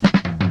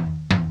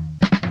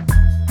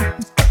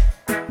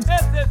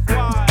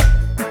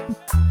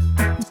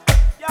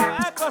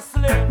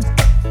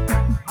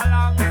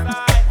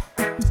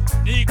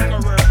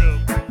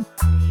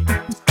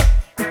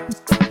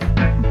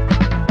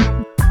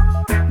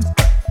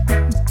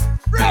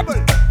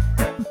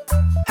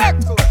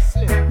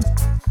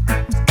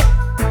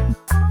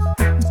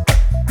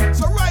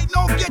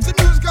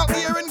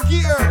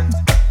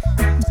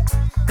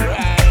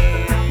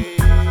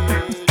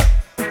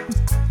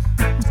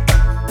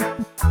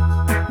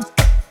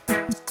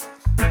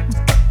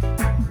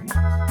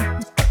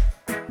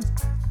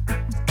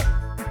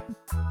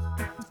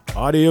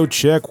Audio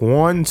check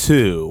 1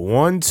 2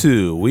 1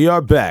 2. We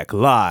are back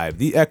live.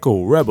 The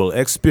Echo Rebel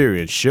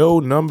Experience show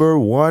number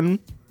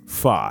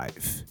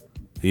 15.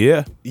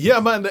 Yeah.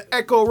 Yeah, man, the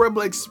Echo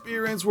Rebel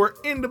Experience. We're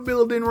in the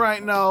building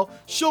right now.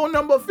 Show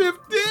number 15,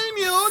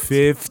 yo.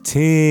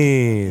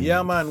 15.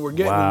 Yeah, man, we're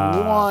getting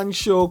one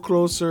show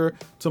closer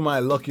to my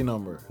lucky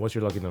number. What's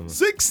your lucky number?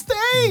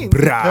 16.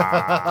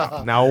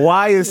 Brah. Now,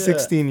 why is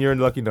 16 your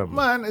lucky number?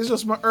 Man, it's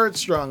just my Earth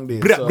Strong day.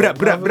 Brah, so brah,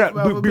 brah, brah,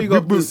 I have a big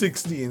up the boo.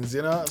 16s,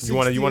 you know?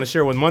 16. You want to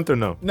share what month or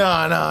no? No.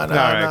 All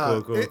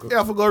right, cool. You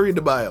have to go read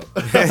the bio.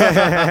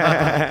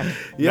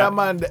 Yeah,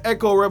 man, the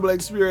Echo Rebel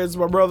Experience.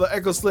 My brother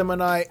Echo Slim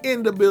and I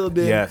in the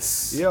building.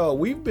 Yes. Yo,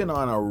 we've been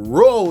on a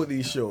roll with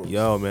these shows.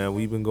 Yo, man,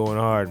 we've been going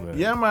hard, man.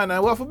 Yeah, man,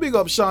 and we have to big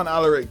up Sean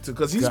Alaric too,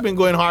 because he's been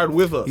going hard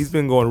with us. He's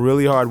been going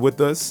really hard with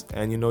us,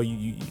 and you know,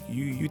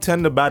 you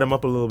tend to bat him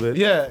up a little bit.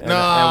 Yeah, and we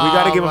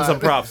got to give him some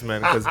props,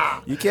 man, because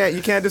you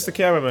can't diss the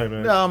cameraman,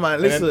 man. No,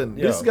 man, listen,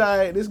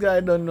 then, this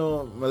guy don't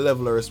know my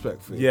level of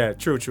respect for you. Yeah,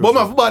 true. But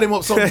man, body him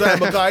up sometime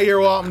because I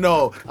hear what I'm know.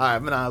 All right,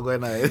 man, I'm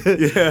going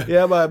to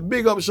Yeah, but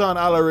big up Sean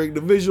Alaric,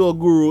 the visual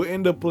guru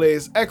in the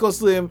place. Echo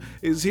Slim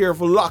is here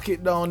for Lock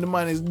It Down. The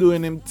man is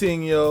doing him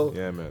thing, yo.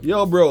 Yeah, man.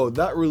 Yo, bro,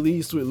 that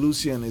release with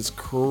Lucian is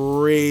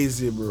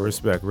crazy, bro.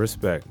 Respect.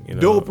 You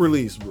know? Dope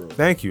release, bro.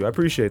 Thank you. I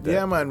appreciate that.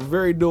 Yeah, man,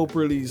 very dope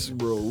release,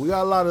 bro. We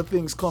got a lot of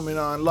things coming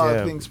on, a lot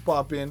of things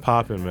popping.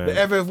 Man. The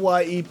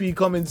FFY EP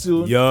coming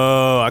soon.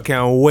 Yo, I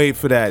can't wait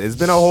for that. It's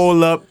been a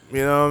hold up, you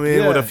know what I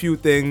mean, with a few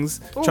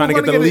things. Trying to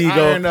get the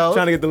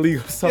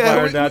legal stuff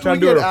ironed out. Trying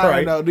to do it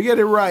right. To get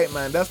it right,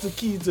 man. That's the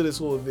key to this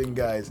whole thing,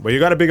 guys. But you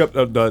got to big up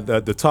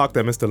the talk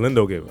that Mr.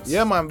 Lindo gave us.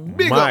 Yeah, man.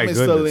 Big up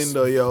Mr.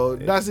 Lindo, yo.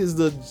 That is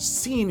the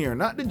senior,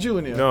 not the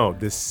junior. No,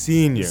 the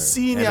senior.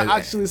 Senior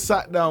actually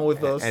sat down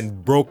with us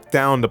and broke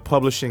down the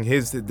publishing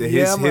his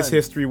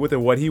history with it,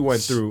 what he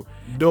went through.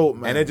 Dope,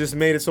 man. And it just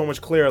made it so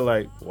much clearer.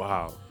 Like,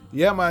 wow.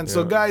 Yeah, man.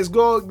 So guys,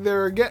 go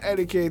there, get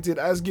educated.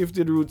 As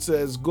Gifted Roots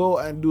says, go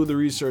and do the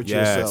research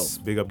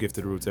yourself. Big up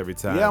Gifted Roots every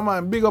time. Yeah,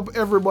 man. Big up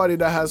everybody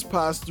that has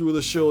passed through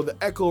the show, the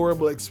Echo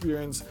Rebel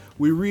Experience.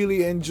 We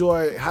really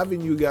enjoy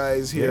having you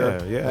guys here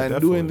and definitely.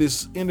 doing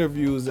these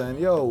interviews. And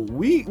yo,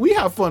 we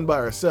have fun by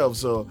ourselves.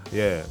 So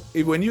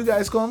when you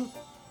guys come,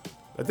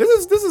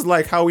 this is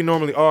like how we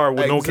normally are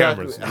with no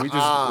cameras.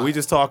 We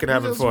just talk and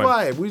having fun.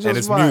 And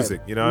it's music,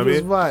 you know what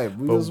I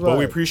mean? But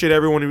we appreciate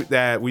everyone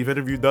that we've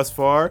interviewed thus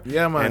far.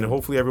 Yeah, man. And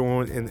hopefully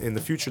everyone in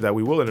the future that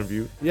we will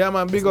interview. Yeah,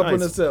 man. Big up on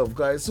yourself,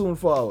 guys. Soon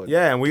forward.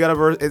 Yeah, and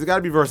it's got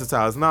to be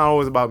versatile. It's not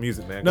always about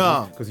music, man.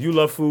 No. Because you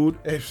love food.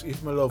 If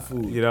I love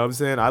food. You know what I'm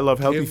saying? I love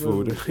healthy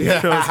food. You know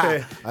what I'm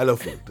saying? I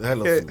love food.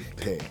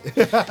 Hey.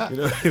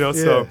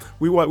 So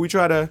we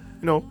try to,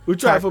 we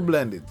try for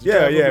blended.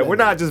 We're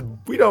not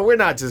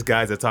just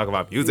guys that talk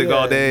about music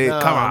all day.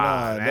 Come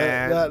on,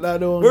 man. That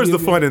Where's the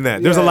fun in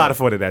that? There's a lot of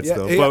fun in that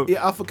still. But you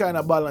have to kind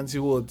of balance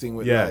your whole thing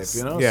with life,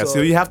 you know? Yeah,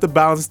 so you have to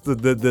balance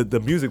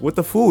the music with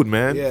the food,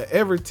 man. Yeah,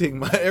 everything,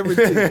 man.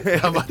 Everything.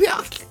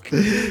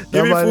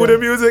 Give me food and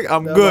music,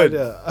 I'm good.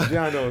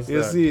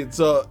 You see it.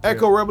 So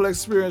Echo Rebel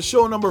Experience,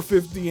 show number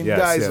 15.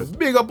 Guys,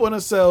 big up on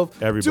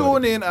yourself. Everybody.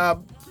 Tune in,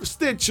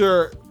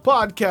 Stitcher,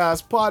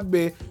 Podcast,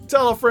 Podbay.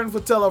 Tell a friend for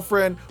tell a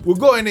friend. We're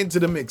going into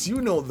the mix.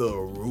 You know the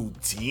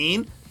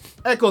routine.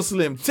 Echo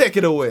Slim, take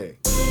it away.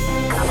 This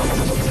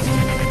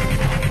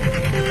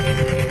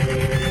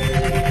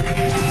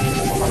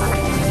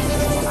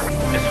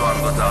one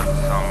goes out to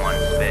someone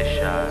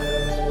special.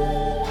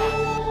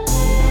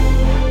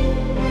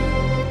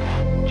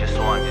 Just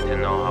wanted to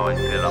know how I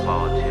feel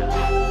about you.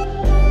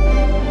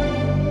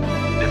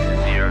 This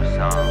is your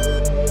song.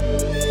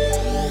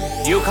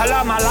 You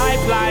color my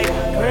life like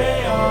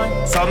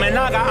crayon, so me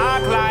not gonna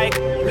act like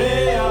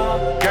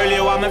player. Girl,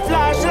 you want me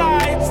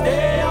flashlight,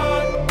 stay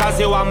on, cause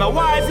you want my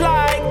wife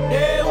like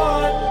day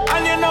one.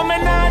 And you know me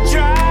not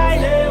try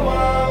day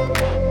one.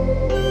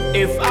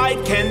 If I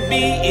can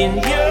be in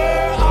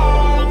your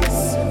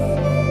arms,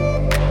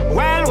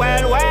 well,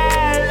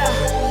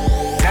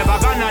 never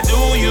gonna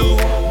do you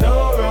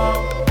no wrong,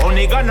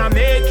 only gonna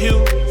make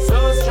you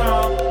so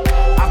strong.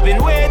 I've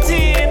been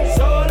waiting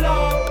so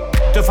long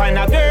to find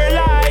a girl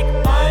like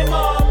my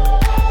mom.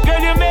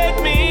 Girl, you make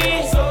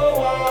me so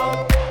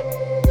warm.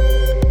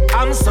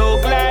 I'm so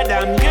glad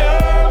I'm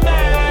your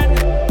man.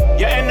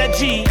 Your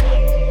energy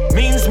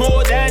means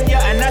more than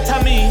your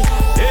anatomy.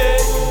 Hey.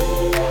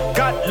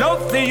 Got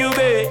love for you,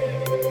 babe.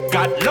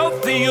 Got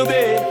love for you,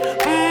 babe.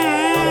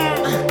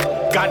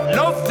 Got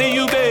love for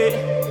you, babe.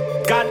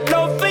 Got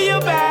love for you,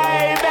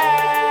 baby.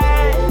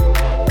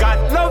 Got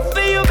love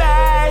for you,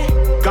 babe.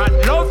 Got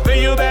love for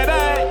you, baby.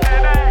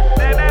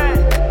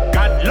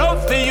 Got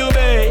love for you,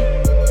 babe.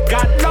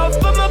 Got love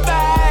for my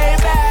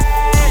baby.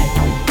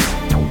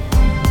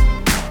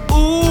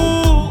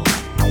 Ooh,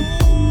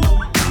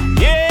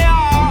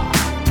 yeah.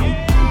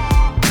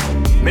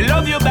 Me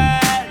love you bad.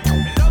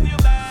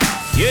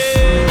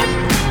 Yeah.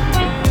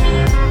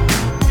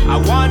 I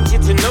want you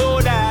to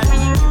know that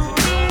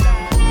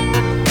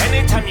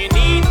anytime you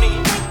need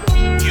me,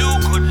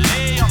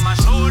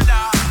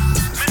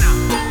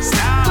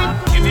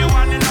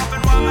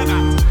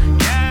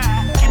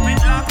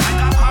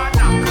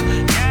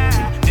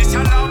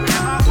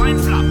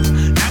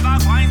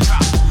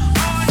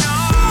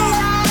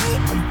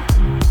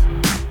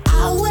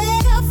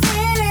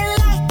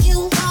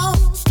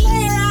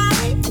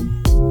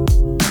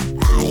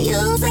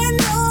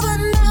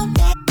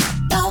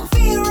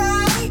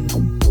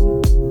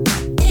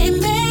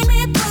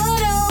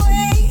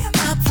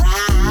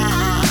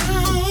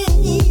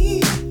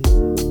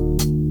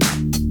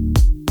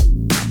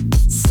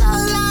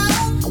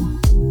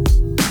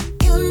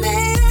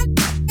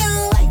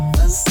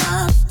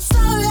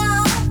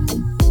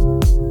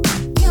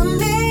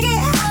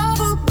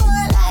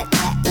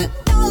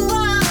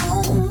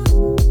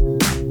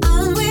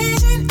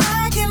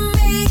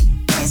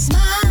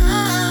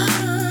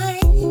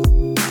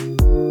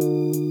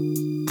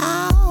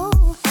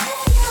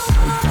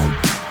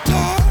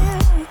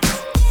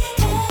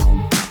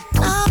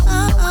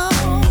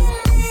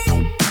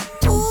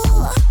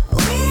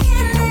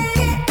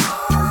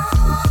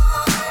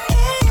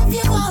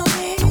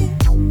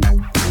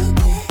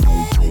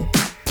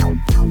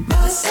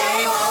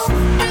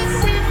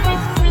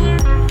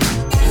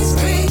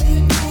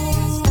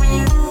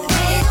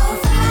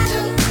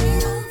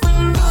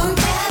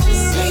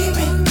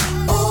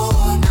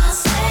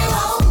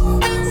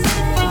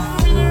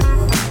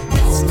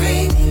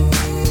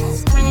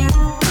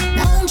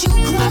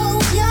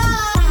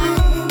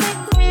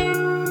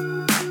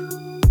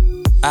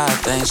 I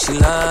think she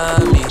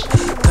love me,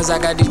 cause I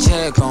got the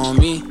check on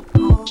me.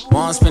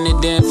 Won't spend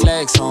it, then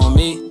flex on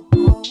me.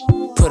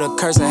 Put a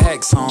curse of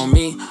hex on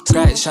me.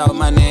 Scratch out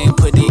my name,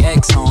 put the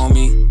X on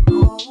me.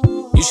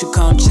 You should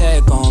come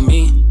check on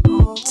me.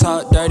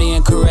 Talk dirty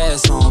and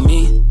caress on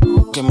me.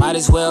 You might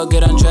as well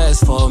get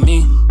undressed for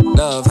me.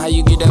 Love, how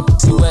you get up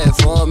too wet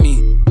for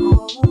me.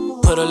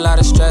 Put a lot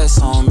of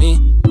stress on me.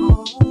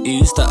 You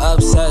used to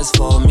obsess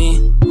for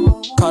me.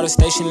 Call the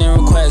station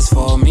and request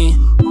for me.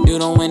 You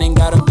don't win and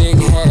got a big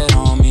head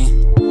on me.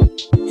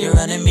 You're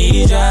running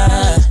me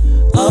dry.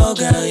 Oh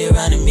girl, you're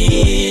running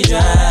me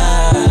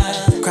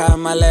dry. Cried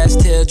my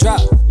last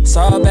teardrop.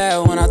 Saw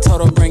bad when I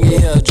told her bring it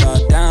here.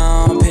 Drop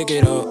down, pick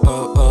it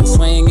up,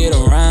 swing it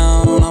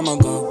around. I'ma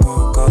go.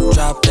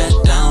 Drop that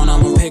down,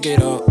 I'ma pick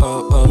it up,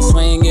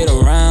 swing it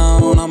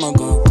around. I'ma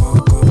go.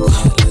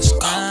 Let's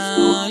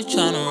go. You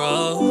tryna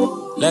roll?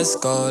 Let's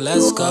go,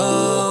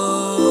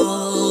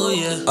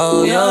 yeah.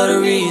 Oh, you're the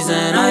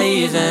reason I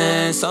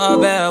even saw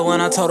bad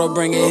when I told her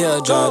bring it here.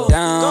 Drop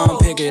down,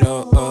 pick it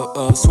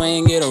up,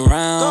 swing it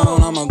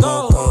around. I'ma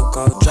go.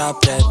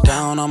 Drop that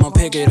down, I'ma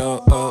pick it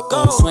up,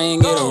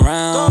 swing it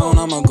around.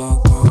 I'ma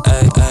go.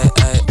 Ay.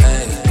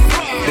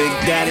 Big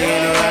Daddy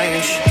in the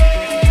range.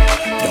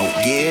 Don't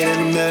get in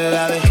the middle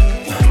of it.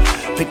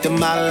 Pick the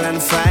model and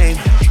the flame.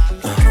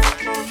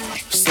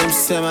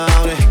 Sim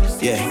on it.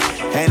 Yeah,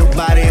 ain't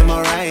nobody in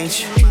my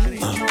range.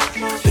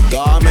 The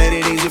God made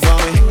it easy for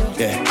me.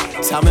 Yeah,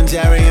 Tom and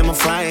Jerry in my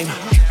frame.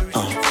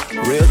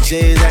 Real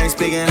G's ain't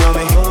speaking on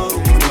me.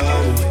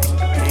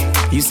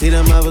 You see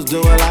them others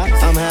do a lot.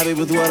 I'm happy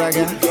with what I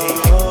got.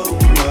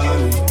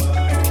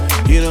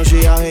 You know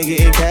she out here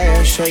getting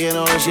cash, shaking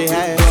all that she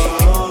has.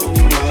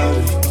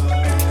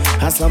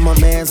 I saw my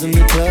mans in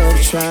the club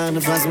trying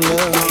to find some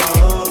love.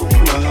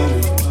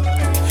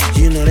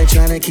 You know they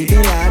tryna keep it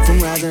live from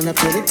rising up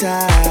to the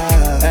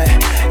top.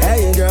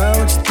 Hey girl,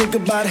 what you think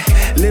about it?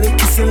 Little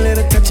kissing,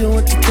 little touching,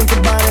 what you think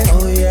about it?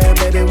 Oh yeah,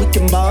 baby, we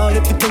can ball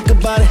if you think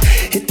about it.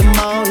 Hit the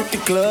mall, hit the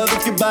club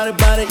if you bout it.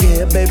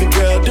 Yeah, baby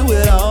girl, do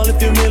it all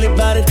if you really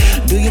bout it.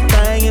 Do your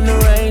thing in the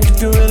range if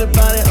you really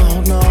bout it.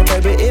 Oh no,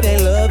 baby, it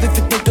ain't love if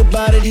you think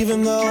about it.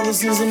 Even though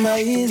this is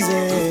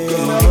amazing.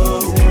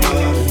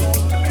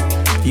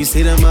 You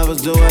see them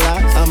others do a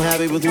lot. I'm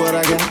happy with what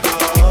I got.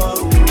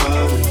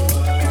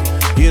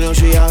 You know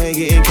she out here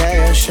getting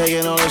cash,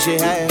 shaking all that she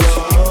has.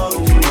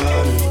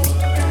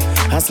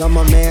 I saw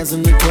my mans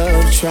in the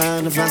club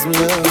trying to find some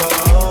love.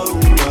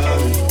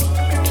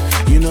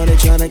 You know they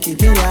tryna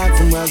keep me locked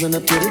from rising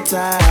up to the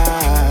top.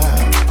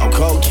 I'm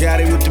Cold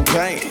County with the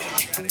paint.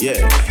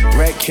 Yeah,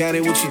 Red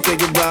County, what you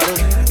think about it?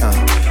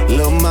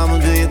 Little mama,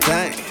 do your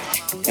thing.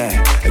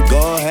 Yeah,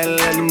 go ahead and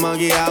let the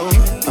monkey out.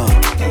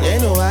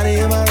 Ain't nobody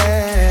in my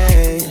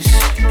range.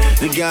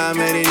 The guy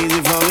made it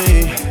easy for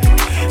me.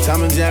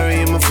 Tom and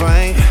Jerry in my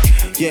frame.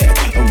 Yeah,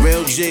 a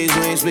real G's,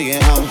 we ain't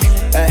speaking home.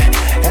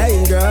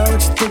 Hey girl,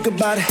 what you think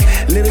about it?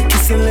 Little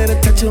kissing, little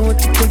touching, what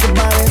you think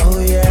about it? Oh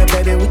yeah,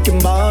 baby, we can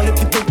ball if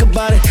you think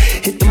about it.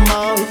 Hit the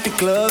mall, hit the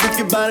club if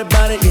you bout it.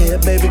 Yeah,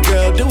 baby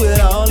girl, do it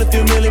all if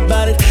you really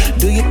bout it.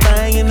 Do your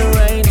thing in the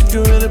range if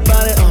you really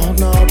bout it. Oh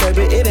no,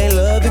 baby, it ain't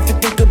love if you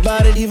think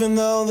about it. Even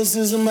though this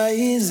is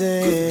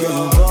amazing.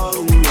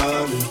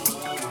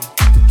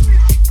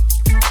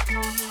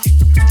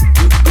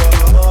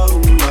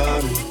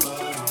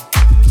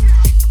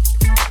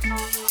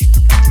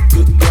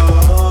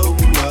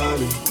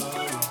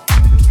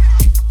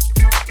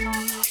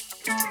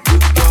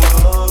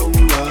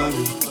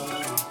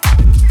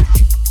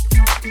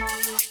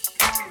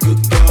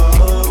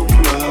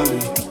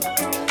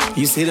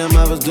 You see them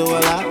others do a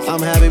lot.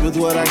 I'm happy with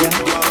what I got.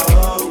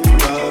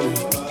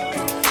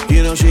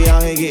 You know she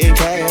out here getting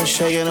cash,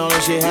 shaking all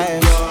that she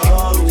has.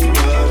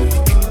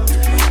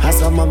 I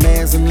saw my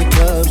mans in the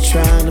club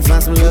trying to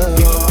find some love.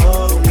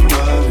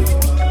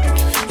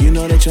 You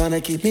know they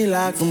tryna keep me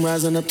locked from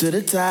rising up to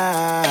the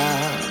top.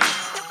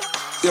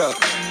 Yeah.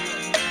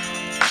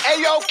 Hey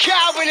yo,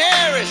 Calvin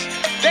Harris,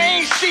 they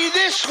ain't see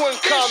this one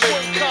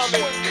coming.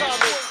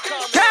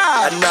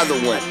 Another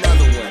one.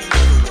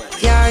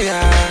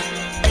 Yeah.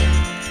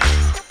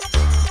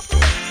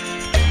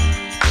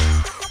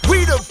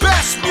 We the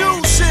best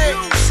music,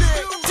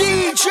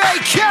 DJ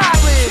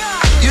Khaled.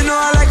 You know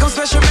I like them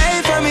special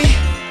made for me.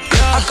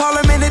 I call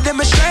them in to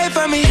demonstrate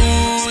for me.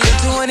 Spend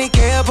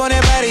 20K up on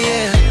that body,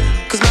 yeah.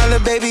 Cause my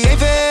little baby ain't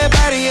for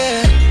everybody,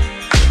 yeah.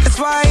 That's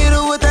why I hit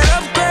her with that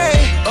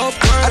upgrade.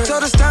 I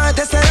told her stunt,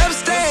 that's that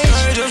upstage.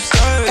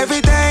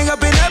 Everything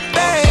up and up,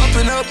 babe.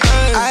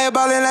 I ain't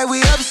ballin' like we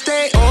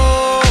upstate.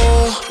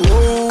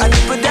 I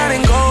dip her down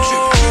and go.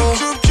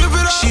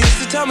 She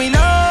used to tell me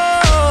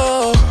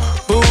no,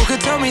 but who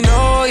could tell me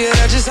no? Yeah,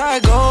 that's just how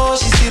it goes.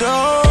 She see the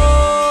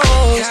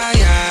hoes,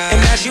 and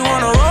now she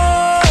wanna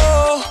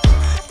roll.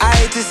 I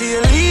hate to see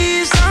her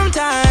leave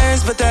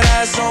sometimes, but that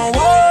ass on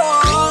whoa.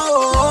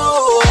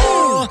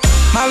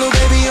 My little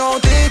baby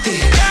on 50.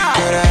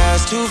 Girl, that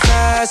ass too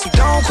fast, so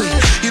don't quit.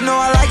 You know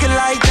I like it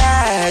like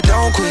that,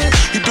 don't quit.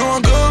 You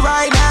doing good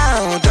right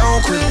now,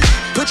 don't quit.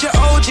 Put your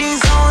OGs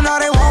on, or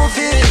they won't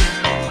fit.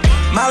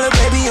 My little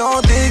baby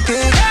on thick.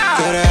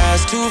 Cut her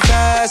ass too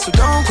fast, so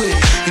don't quit.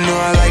 You know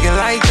I like it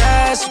like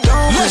that, so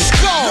don't quit.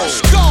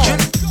 Let's go.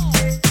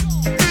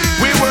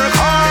 We work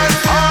hard.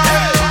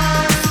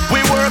 We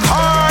work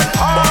hard.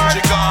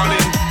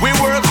 We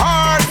work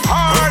hard.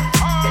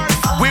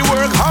 We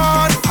work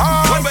hard.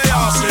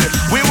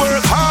 We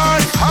work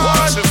hard.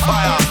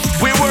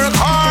 We work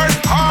hard.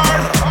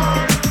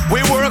 We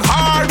work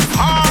hard.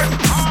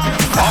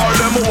 All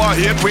them who are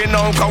hate we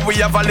know, cause we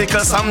have a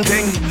little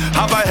something.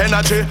 Have a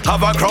energy,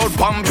 have a crowd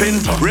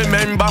pumping.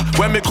 Remember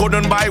when me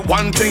couldn't buy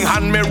one thing,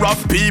 and me rob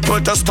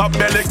people to stop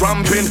belly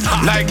cramping.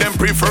 Like them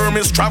prefer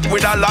me strapped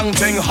with a long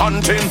thing,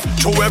 hunting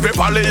through every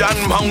valley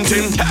and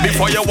mountain.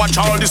 Before you watch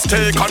all the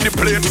steak on the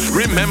plate,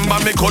 remember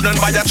me couldn't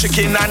buy a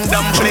chicken and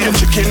dumpling.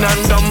 Chicken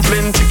and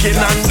dumpling, chicken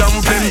and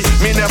dumpling.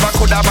 Me never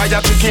could have buy a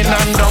chicken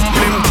and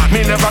dumpling.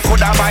 Me never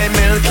could have buy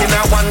milk in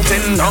a one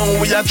tin. Now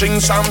we a drink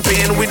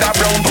champagne with a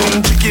brown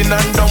thing. Chicken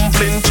and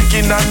dumpling,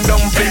 chicken and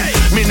dumpling.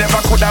 Me never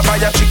could have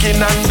buy a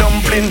chicken and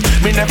dumpling.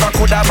 Me never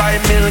could have buy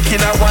milk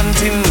in a one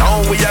tin.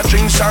 Now we a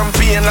drink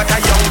champagne like a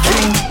young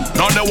king.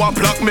 Now they want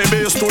pluck me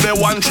bass to the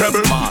one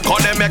treble.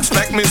 Cause them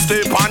expect me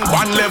stay on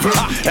one level.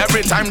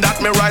 Every time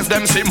that me rise,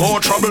 them see more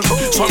trouble.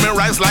 So me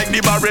rise like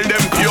the barrel,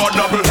 them pure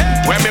double.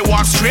 When me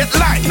walk straight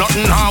line,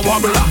 nothing I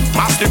wobble.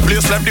 Mass the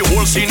place, left the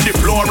whole scene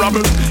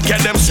deplorable.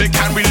 Get them sick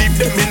and we leave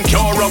them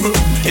incurable.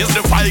 It's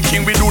the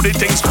Viking, we do the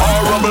things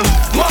horrible.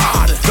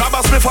 Mad, grab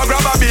a spliff or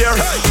grab a beer.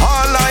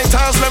 All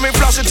lighters, let me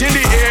flash it in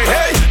the air.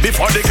 Hey,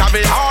 before the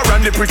caviar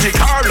and the pretty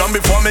car, long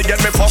before me get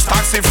me first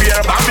taxi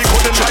fare. Bambi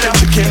couldn't try a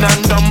chicken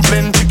and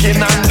dumpling, chicken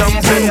and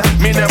dumpling.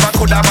 Me never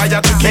could have buy a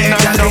chicken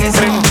and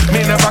dumpling.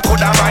 Me never could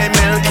have buy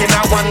milk in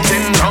a one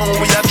tin. Now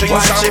we a drink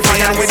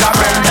champagne with a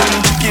bourbon.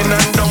 Chicken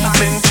and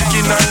dumpling,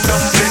 chicken and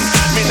dumpling.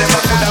 Me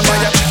never could have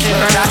buy a chicken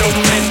and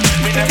dumpling.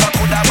 Me never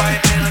could have buy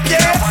milk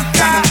in a one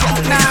tin.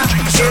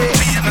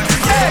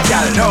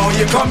 Girl, now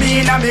you come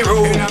in a me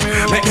room.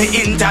 Let me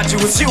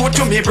introduce you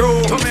to me bro.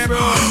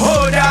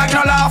 Oh dog,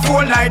 no laugh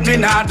all night, me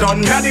not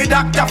done. Now the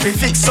doctor fi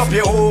fix up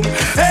your home.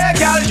 Hey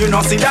girl, you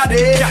know see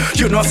daddy,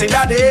 you know see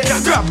daddy.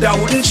 Grab that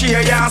wooden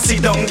chair and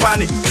sit down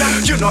pan it.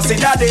 You know see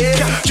daddy,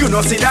 you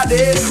know see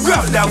daddy.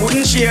 Grab that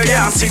wooden chair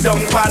and sit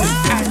down pan it.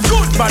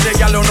 Good body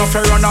girl, you know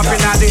fi run up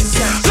in a this.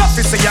 Love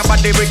to see your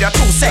body with your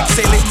two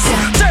sexy lips.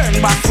 Turn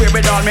back way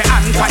with all me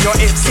hand for your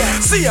hips.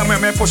 See you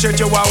me push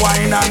it, you a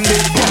wine and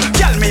dip.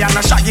 Girl, me and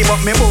a shaggy but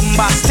me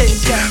bombastic.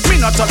 Me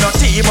not a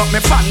dirty but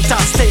me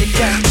fantastic.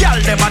 Girl,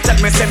 them a tell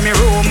me say me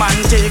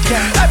romantic.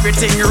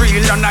 Everything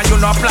real and you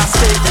no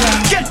plastic.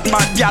 Get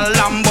mad girl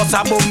and bust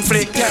a boom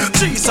flick.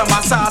 Three summer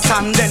sauce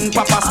and then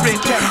pop a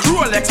split.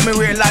 Rolex me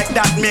wear like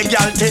that me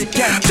girl take.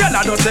 Tell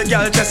her does the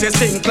girl just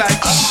stink like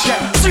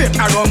straight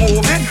arrow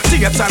movie,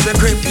 tears and the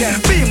grip.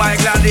 Be my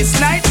Gladys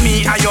night,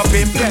 me and your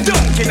pimp.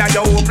 Dunking at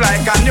your hoop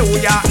like a New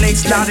York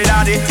Knicks.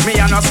 Daddy, me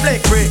and a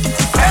split brick.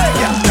 Hey,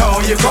 yeah, now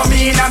you come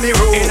in a me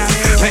room.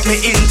 Let me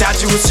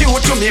introduce you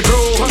to me bro.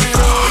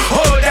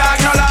 Oh dog,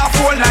 no laugh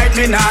all night,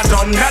 me not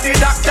done. Now the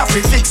doctor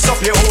fi fix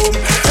up your home.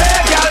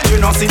 Hey girl, you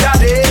know see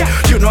daddy,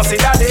 you know see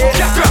daddy.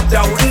 Grab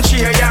that wooden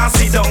chair and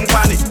sit down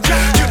pan it.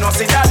 You know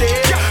see daddy,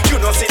 you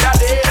know see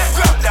daddy.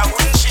 Grab that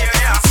wooden chair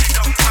and sit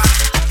down pan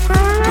it.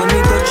 When we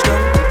touch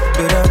down,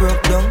 bed I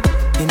broke down.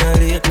 In a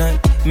late night,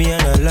 me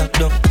and her locked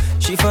down.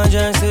 She found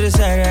John to the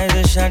side, I had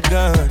a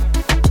shotgun.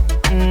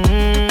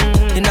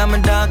 In my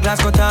dark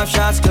glass, cut off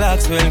shots,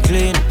 clocks well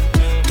clean.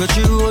 Touch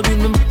the road with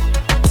me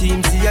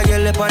team, see a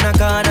girl up on a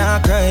corner,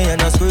 cry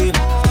and a scream.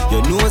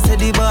 You know say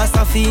the boss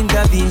a fi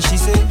intervene, she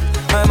say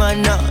my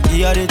man now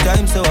give her the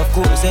time, so of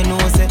course I know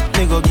say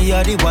me go give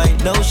her the wine.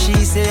 Now she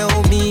say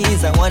oh me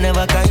is a one of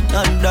a kind,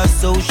 and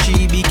that's how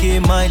she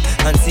became mine.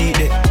 And see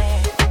that,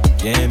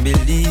 can't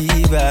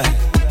believe I,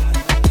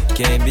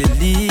 can't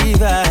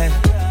believe I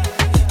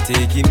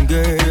take him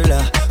girl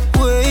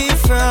away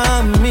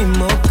from me,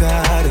 my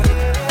God.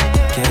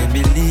 Can't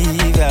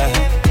believe I,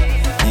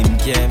 him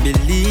can't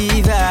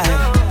believe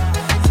I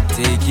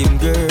take him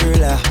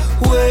girl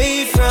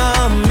away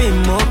from me,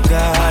 my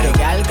God.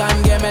 Girl,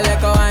 come give me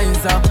like a wine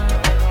so.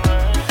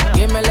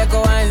 Give me like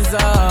a wine so.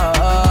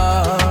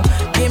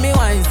 Give me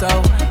wine so.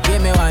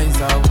 Give me wine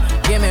so.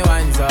 Give me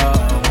wine so.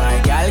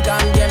 My girl,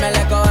 come give me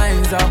like a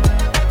wine so.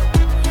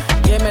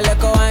 Give me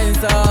like a wine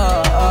so.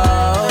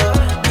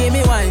 Give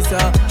me wine so.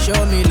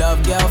 Show me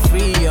love, girl,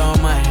 free your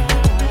mind.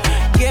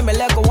 Give me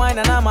like a wine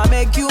and I'ma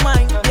make you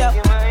mine. Yeah.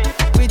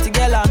 Pretty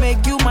girl, I'll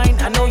make you mine.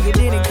 I know you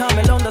didn't come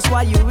alone, that's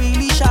why you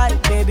really shy.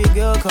 Baby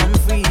girl, come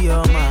free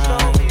your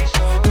mind.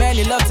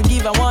 Many love to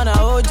give, I wanna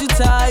hold you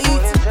tight.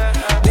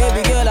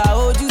 Baby girl, I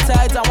hold you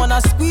tight. I wanna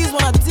squeeze,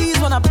 wanna tease,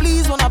 wanna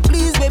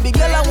please. Baby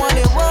girl, I want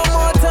it one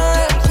more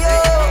time.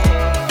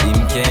 Yeah.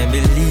 Him can't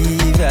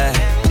believe I,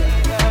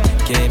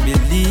 can't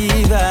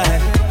believe I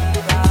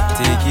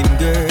take him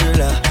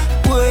girl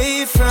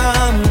away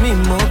from me,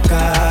 my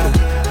God.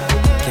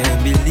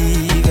 Can't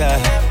believe I,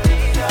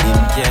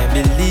 him can't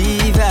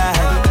believe I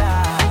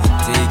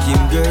take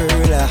him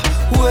girl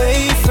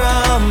away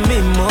from me,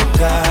 my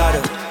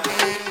God.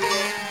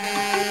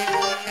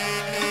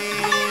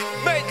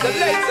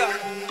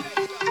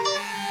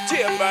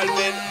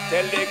 Balvin,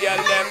 tell the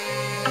girl them.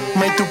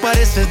 May, tú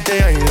pareces de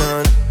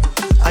Island.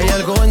 Hay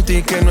algo en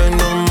ti que no es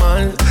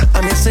normal.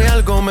 A mí ese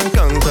algo me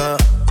encanta.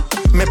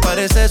 Me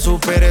parece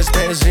súper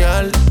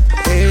especial.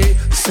 Ey,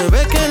 se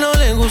ve que no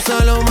le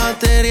gusta lo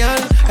material.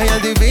 Ella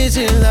es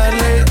difícil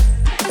darle.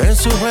 En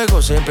su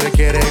juego siempre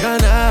quiere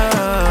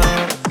ganar.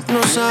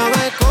 No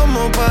sabe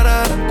cómo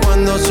parar.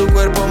 Cuando su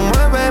cuerpo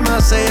mueve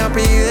más ella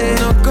pide.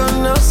 No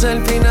conoce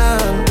el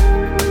final.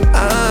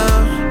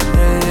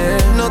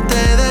 No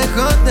te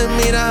dejo de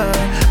mirar.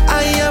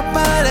 Ahí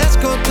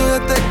aparezco tu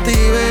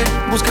detective,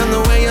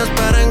 buscando huellas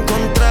para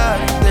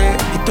encontrarte.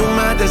 Y tú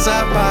me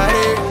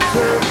desapareces.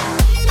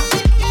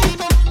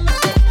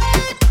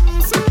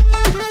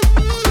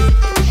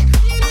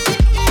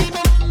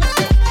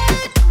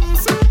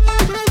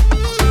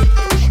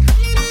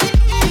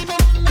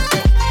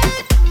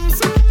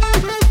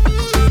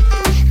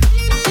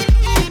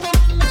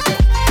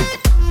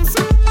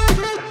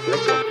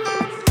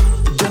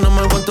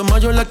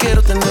 Yo la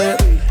quiero tener,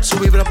 su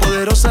vibra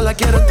poderosa la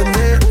quiero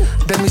entender.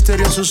 Del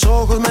misterio en sus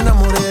ojos me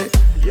enamoré.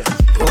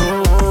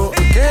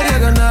 Quería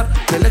ganar,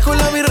 de lejos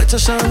la vi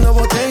rechazando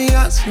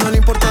botellas. No le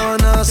importaba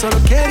nada, solo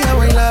quería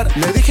bailar.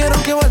 Le dijeron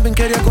que Balvin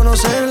quería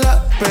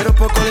conocerla, pero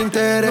poco le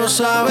interesa. No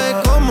sabe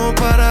cómo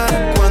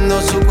parar.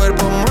 Cuando su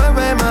cuerpo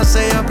mueve más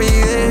ella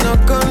pide. No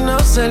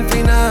conoce el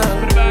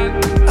final.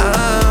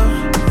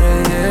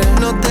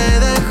 No te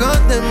dejo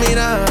de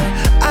mirar.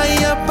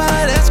 Ahí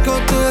aparezco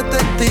tu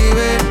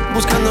detective,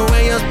 buscando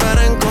huellas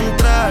para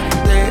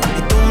encontrarte.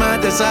 Y tú me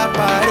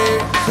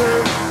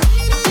desapareces.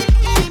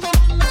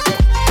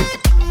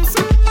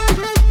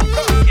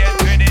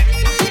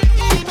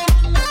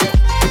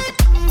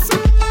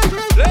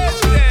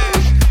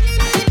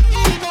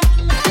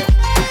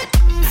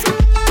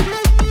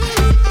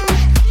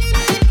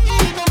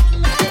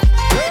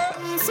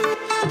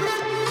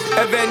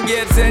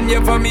 Send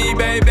you for me,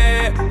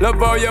 baby. Love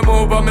how you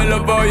move, and me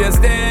love how you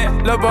stay.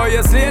 Love how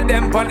you slay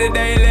them on the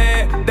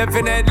daily.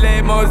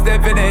 Definitely, most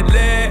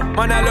definitely.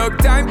 Man, I look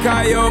time,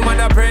 call you,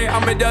 man, I pray,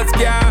 and me just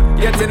can't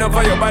get enough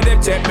of your body.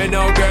 Check me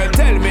now, girl.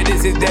 Tell me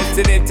this is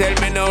destiny. Tell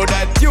me now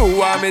that you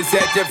want me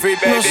set you free,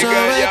 baby, no sabe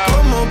girl. Yeah.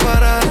 Cómo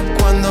parar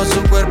cuando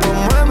su cuerpo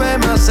mueve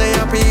más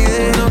ella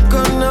pide. No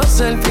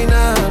conoce el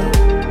final.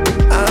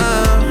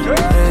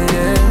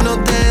 No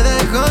te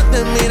dejo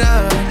de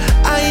mirar.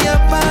 Ahí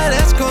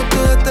aparezco tu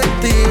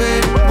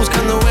detective,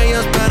 buscando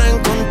huellas para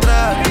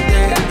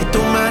encontrarte. Y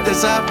tú me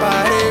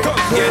desapareces.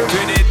 Come get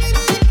with it.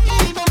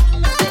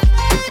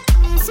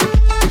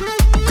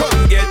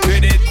 Come get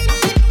with it.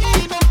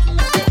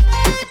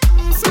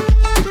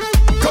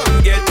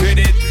 Come get with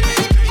it.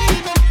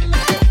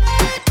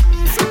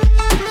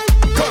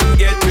 Come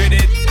get with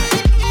it.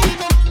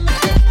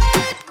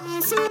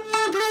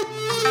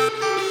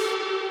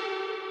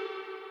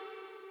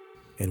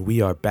 And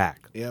we are back.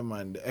 Yeah,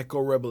 man, the Echo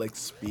Rebel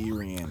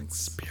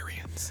Experience.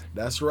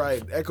 That's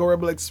right, Echo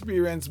Rebel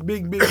Experience.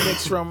 Big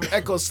mix from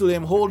Echo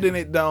Slim, holding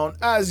it down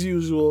as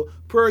usual,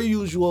 per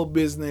usual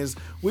business.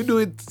 We do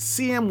it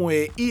same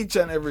way each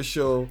and every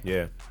show.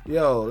 Yeah.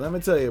 Yo, let me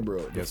tell you, bro.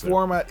 The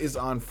format is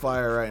on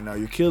fire right now.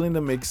 You're killing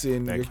the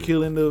mixing. You're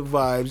killing the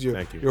vibes.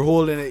 You're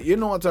holding it. You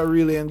know what I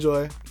really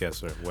enjoy? Yes,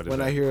 sir. What is when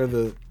that? I hear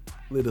the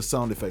little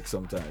sound effects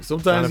sometimes.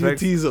 Sometimes you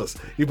tease us.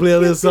 You play a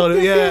little sound,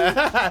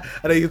 yeah,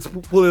 and then you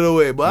pull it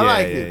away. But I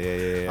like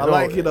it. I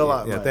like it a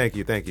lot. Yeah, thank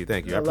you. I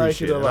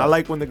appreciate it. I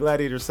like when the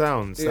Gladiator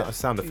sound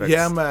effects.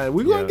 Yeah, man.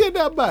 We're going to get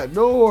that back.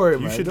 Don't worry,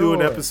 man. You should do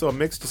an episode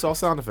mixed just all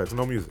sound effects,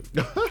 no music.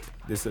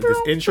 This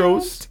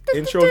intro,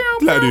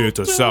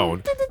 Gladiator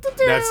sound.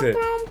 That's it.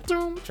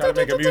 Try to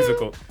make a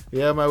musical.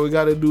 Yeah, man, we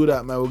got to do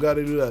that, man.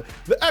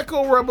 The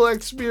Echo Rebel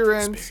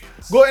Experience.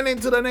 Going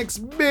into the next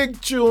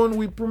big tune.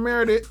 We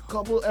premiered it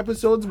a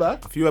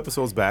few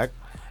episodes back.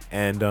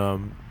 And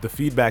the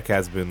feedback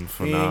has been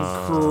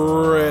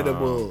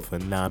incredible.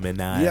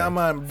 Phenomenal. Yeah,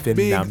 man.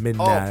 Big up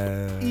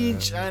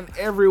each and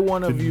every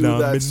one of you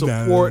that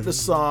support the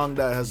song,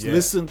 that has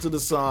listened to the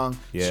song,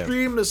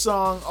 streamed the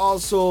song,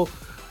 also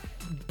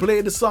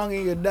play the song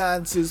in your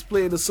dances,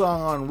 play the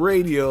song on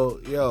radio.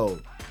 Yo,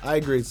 I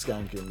grade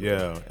skanking.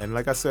 Yeah, and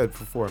like I said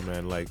before,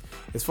 man, like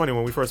it's funny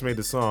when we first made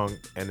the song,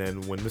 and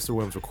then when Mr.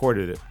 Williams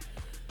recorded it,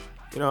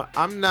 you know,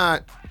 I've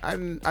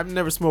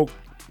never smoked,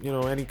 you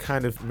know, any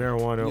kind of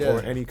marijuana or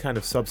any kind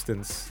of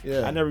substance.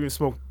 Yeah, I never even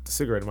smoked a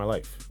cigarette in my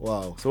life.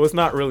 Wow. So it's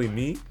not really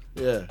me.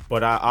 Yeah.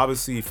 But I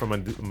obviously, from a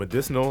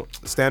medicinal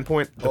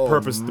standpoint, the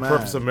purpose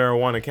of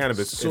marijuana and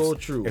cannabis,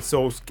 true. It's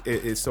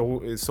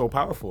so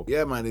powerful.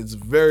 Yeah, man, it's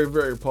very,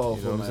 very powerful,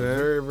 you know man.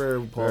 Very, very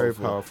powerful. Very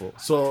powerful.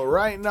 So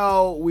right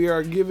now we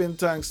are giving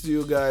thanks to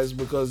you guys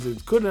because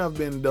it couldn't have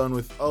been done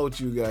without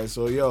you guys.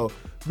 So yo,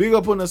 big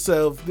up on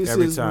yourself. This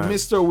is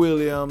Mr.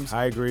 Williams.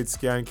 High grade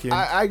skanking.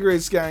 High grade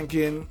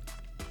skanking.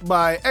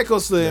 By Echo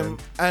Slim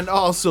and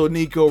also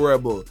Nico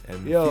Rebel.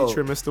 And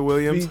feature Mr.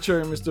 Williams.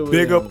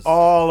 Big up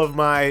all of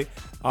my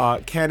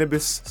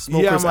cannabis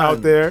smokers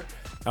out there.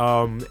 You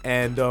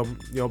know,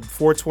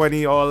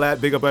 420, all that.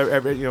 Big up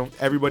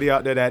everybody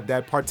out there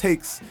that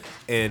partakes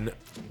in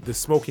the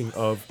smoking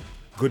of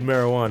good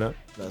marijuana.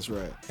 That's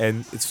right.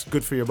 And it's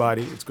good for your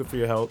body. It's good for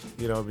your health.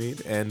 You know what I mean?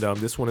 And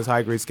this one is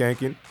high grade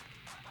skanking.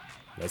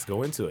 Let's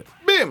go into it.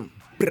 Bim!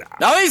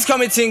 Now he's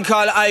coming thing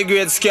called high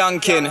grade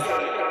skanking.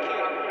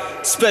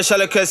 Special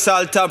request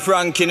all top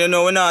ranking. You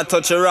know we not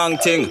touch a wrong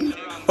thing.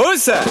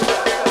 Who's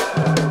that?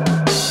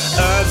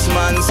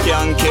 Man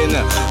skanking.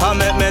 I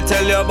make me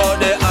tell you about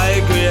the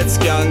high grade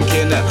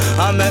skanking.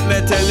 I make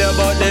me tell you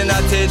about the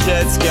natty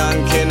jet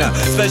skanking.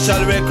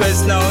 Special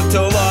request now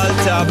to all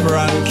top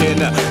ranking.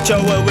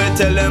 Show where we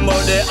tell them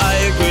about the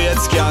high grade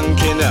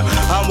skanking.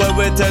 And where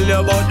we tell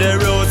you about the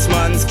roots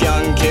man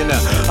skanking.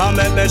 I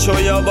make me show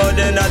you about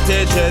the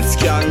natty jet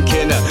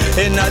skanking.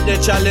 In at the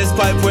chalice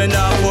pipe we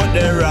now put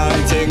the wrong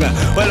thing.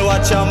 Well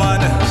watch a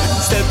man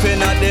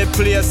stepping at the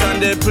place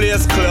and the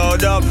place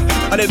cloud up.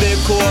 And the big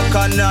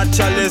coconut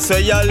chalice where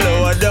you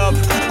load up.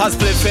 I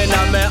spliffing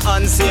on me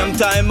hand same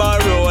time I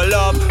roll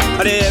up.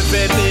 And the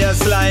heavy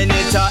baseline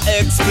it a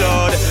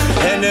explode.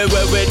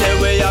 Anyway we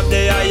there we have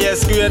the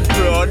highest grade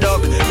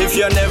product. If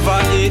you never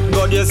eat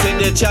good you see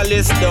the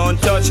chalice don't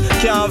touch.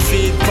 Can't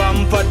feed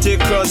pampatty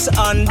crust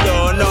and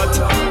donut.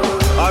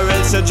 Or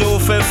else a Jew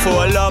fi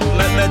full up.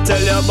 Make me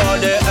tell you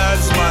about the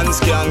herdsman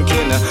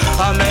skanking.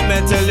 And make me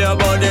tell you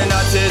about the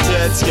natty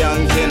jet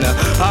skanking.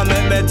 And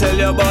make me tell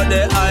you about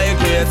the high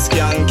grade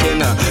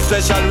skanking.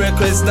 Special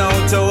request now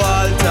to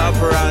all top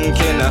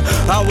ranking.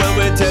 And when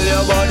we tell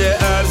you about the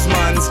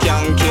herdsman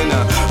skanking.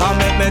 And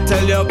make me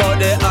tell you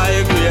about the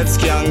high grade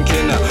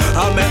skanking.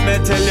 And make me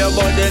tell you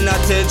about the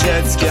natty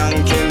jet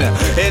skanking.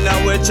 In a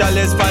which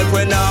chalice pipe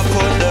we now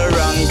put the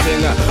wrong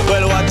thing.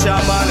 Well watch a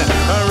man,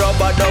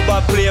 rubber dubber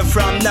play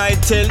from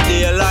night till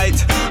daylight.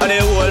 And the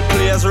whole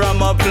place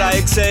ram up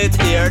like say it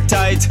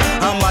airtight.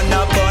 A man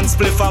a bun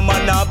spliff, a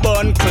man a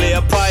bun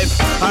clear pipe.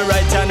 And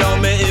right now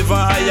me even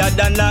higher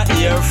than a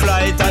air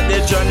flight. At the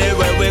journey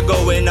where we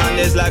going on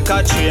is like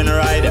a train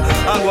ride.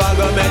 And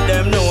go make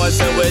them know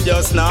say we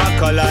just not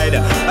collide.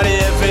 And the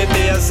heavy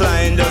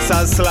baseline just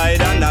a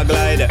slide and a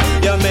glide.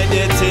 Your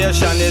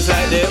meditation is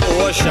like the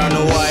ocean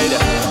wide.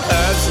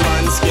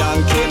 Herdsman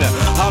skanking.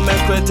 I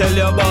make we tell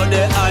you about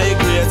the high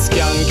grade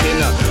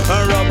skanking.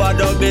 And rubber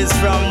dub is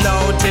from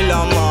now till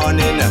the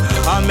morning.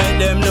 I make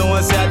them know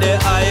say the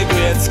high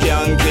grade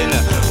skanking.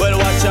 Well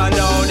watch out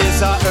now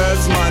this a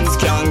herdsman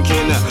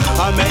skanking.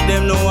 I make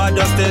them know I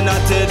just the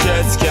natty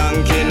jet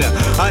skanking.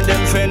 And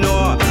them fi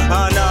know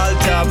and all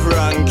top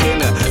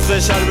ranking.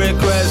 Special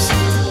request,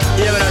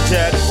 yeah man a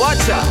jet,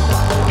 watch out.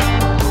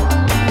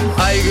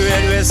 High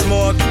grade we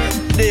smoke.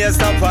 Days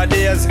upon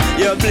days,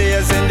 you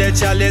blaze in the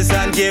chalice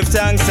and give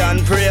thanks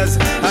and praise.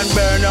 And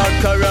burn out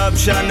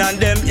corruption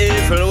and them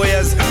evil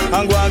ways.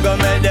 And go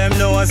make them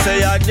know say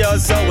you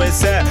just so we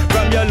say.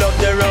 From you love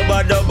the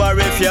rubber dubber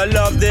if you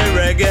love the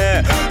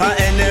reggae. And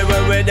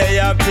anywhere where they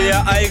appear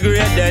high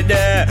grade they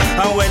there.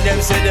 And when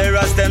them see the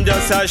rest them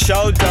just a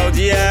shout out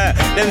yeah.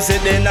 Them see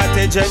the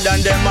natty jet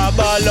and them a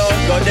ball out.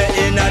 Go the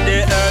inna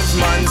the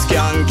herdsman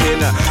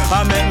skanking.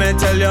 And make me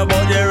tell you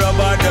about the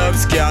rubber dub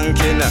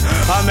skanking.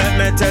 And make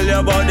me tell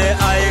you about the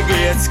high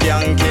grade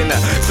skanking.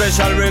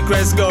 Special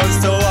request goes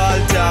to all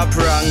top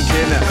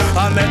ranking.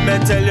 I make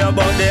me tell you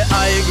about the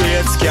high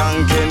grade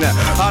skanking.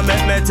 I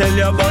make me tell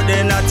you about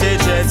the natty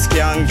jet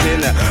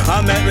skanking.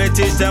 I make me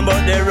teach them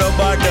about the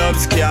rubber dub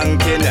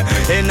skanking.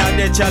 In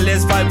the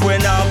chalice pipe we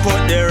now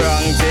put the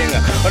wrong thing.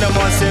 But I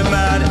must say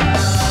mad.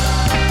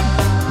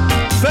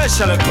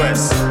 Special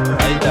request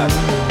like that.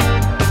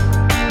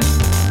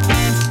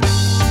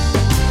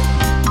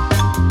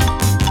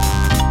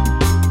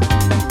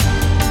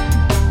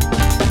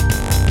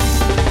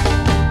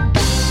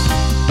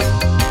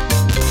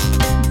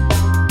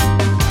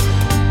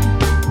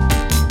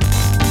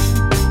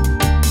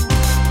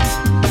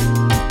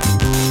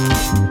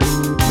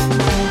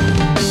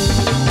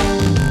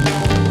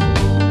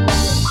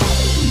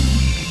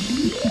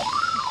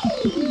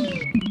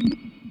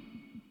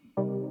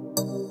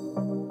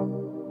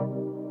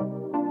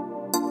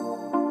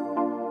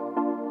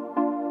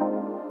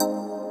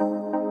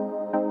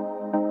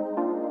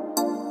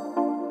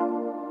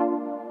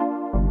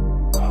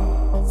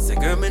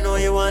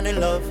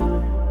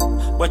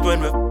 But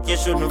when we you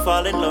shouldn't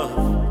fall in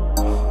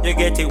love. You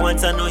get it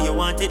once, I know you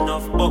want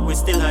enough. But we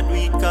still had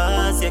weed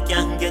cause you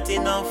can't get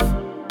enough.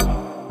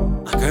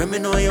 Girl, me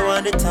know you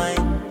want the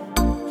time,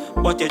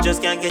 but you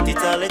just can't get it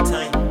all the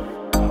time.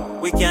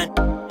 We can't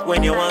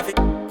when you want it,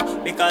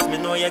 because me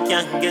know you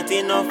can't get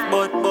enough.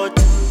 But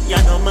you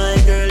know my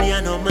girl,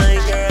 you know my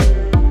girl.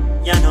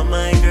 You know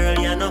my girl,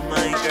 you know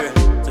my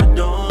girl. So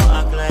don't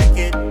act like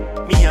it.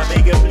 Me I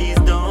beg you please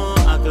don't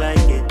act like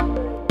it.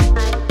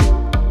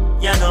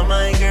 You know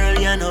my girl,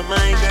 you know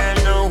my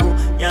girl, no.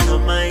 You know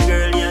my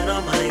girl, you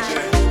know my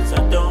girl. So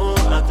don't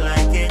act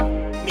like it.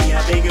 Me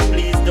I beg you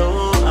please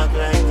don't act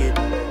like it.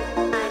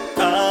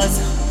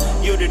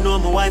 Cause you did know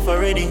my wife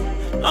already.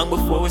 Long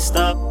before we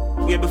stop,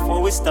 way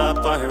before we stop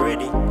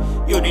already.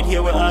 You did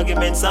hear our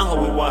arguments and how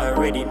we were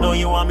already. Know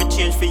you want me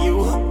change for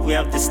you, we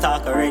have this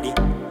talk already.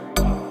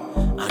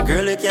 And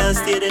girl, you can't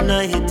stay the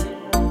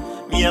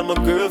night. Me and my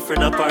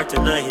girlfriend apart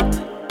tonight.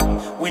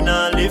 We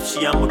not live,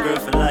 she and my girl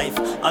for life.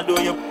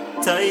 Although you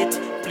tight.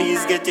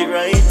 Please get it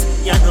right.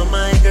 You know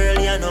my girl,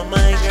 you know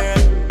my girl.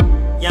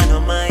 You know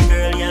my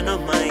girl, you know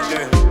my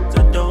girl.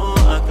 So don't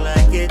act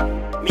like it.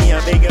 Me I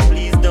beg you,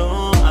 please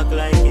don't act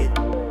like it.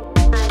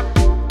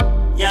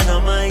 You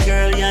know my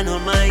girl, you know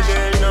my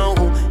girl. No,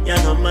 you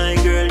know my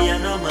girl, you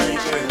know my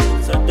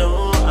girl. So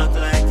don't act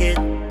like it.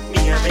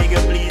 Me I beg you,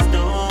 please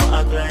don't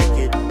act like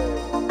it.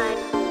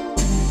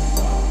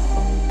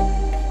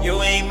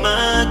 You ain't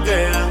my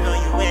girl, no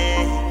you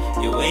ain't.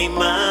 You ain't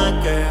my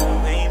girl,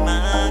 you ain't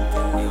my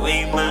girl. You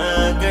ain't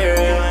my girl,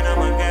 you know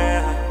my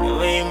girl. You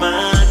ain't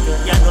my girl.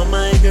 You know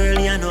my girl,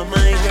 you know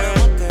my girl.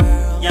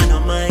 You know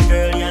my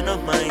girl, you know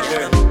my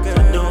girl. So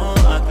don't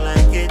act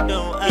like it,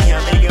 don't act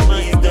like it,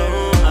 please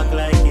don't act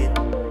like it.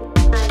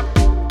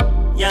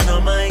 You know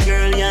my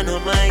girl, you know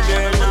my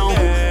girl, no.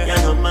 You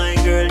know my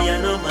girl, you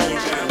know my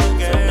girl.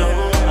 So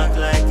don't act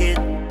like it.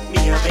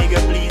 Me I beg you,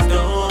 please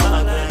don't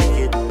act like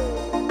it.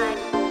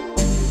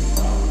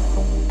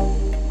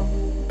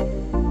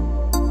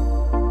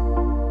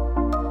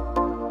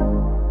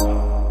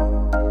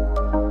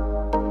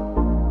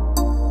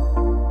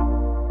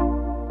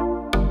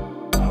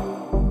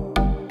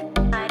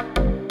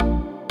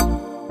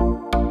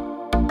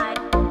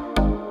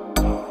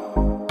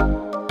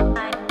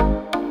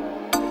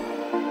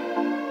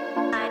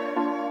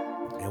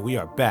 We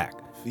are back.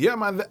 Yeah,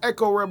 man, the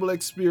Echo Rebel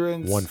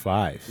Experience.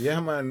 1-5. Yeah,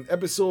 man,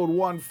 episode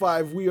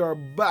 1-5. We are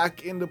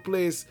back in the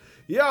place.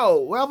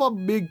 Yo, we have a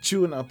big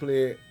tune I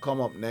play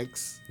come up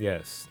next.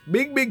 Yes.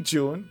 Big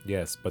tune.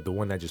 Yes, but the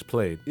one that just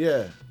played.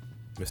 Yeah.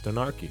 Mr.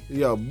 Narky.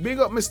 Yo, big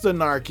up Mr.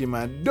 Narky,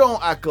 man.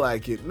 Don't act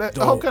like it.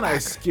 How can I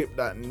skip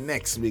that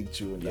next big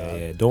tune, dog?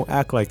 Yeah, don't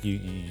act like you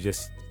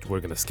just we're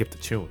gonna skip the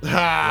tune.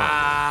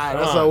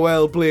 That's a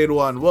well played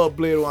one. Well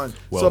played.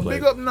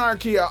 Big up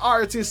Narky, an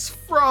artist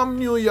from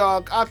New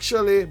York,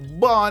 actually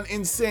born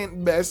in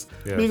St. Bess.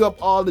 Yeah. Big up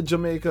all the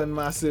Jamaican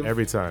massive.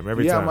 Every time.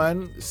 Yeah,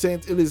 man.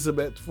 St.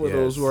 Elizabeth, for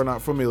those who are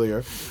not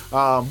familiar.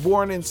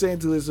 Born in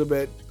St.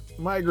 Elizabeth,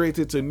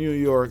 migrated to New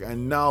York,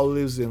 and now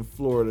lives in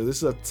Florida.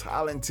 This is a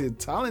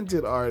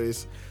talented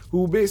artist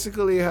who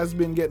basically has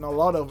been getting a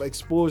lot of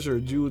exposure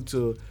due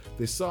to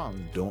this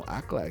song, Don't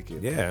Act Like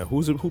It. Yeah,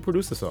 who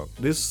produced the song?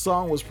 This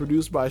song was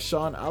produced by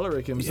Sean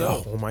Alaric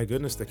himself. Yeah, oh my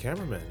goodness, the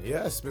cameraman.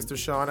 Yes, Mr.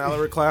 Sean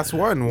Alaric, Class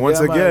 1. Once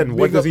again,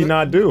 what does he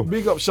not do?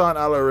 Big up Sean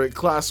Alaric,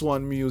 Class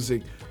 1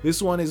 music. This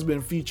one has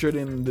been featured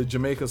in the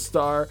Jamaica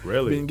Star.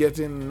 Really? Been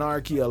getting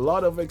Narky a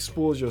lot of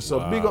exposure.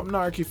 So big up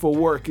Narky for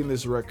working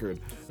this record.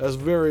 That's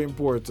very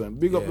important.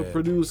 Big up the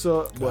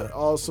producer, but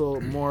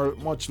also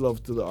much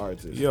love to the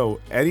artist.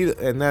 Yo,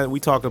 we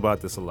talk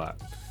about this a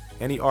lot.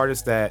 Any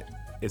artist that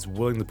is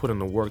willing to put in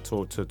the work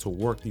to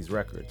work these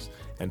records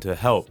and to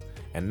help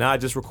and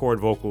not just record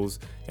vocals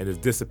and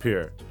just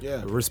disappear.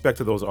 Yeah. Respect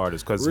to those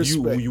artists, because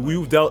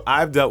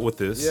I've dealt with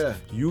this. Yeah.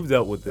 You've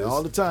dealt with this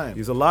all the time.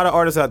 There's a lot of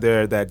artists out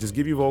there that just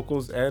give you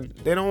vocals and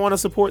they don't want to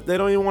support. They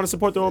don't even want to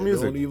support their own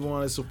music. Don't even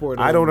want to support.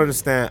 I don't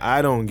understand.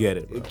 I don't get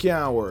it. Bro. It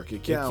can't work.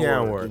 It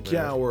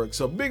can't work.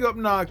 So big up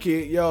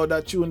Narky, yo.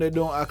 That tune, They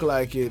Don't Act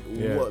Like It.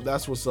 Yeah.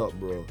 That's what's up,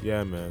 bro.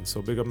 Yeah, man.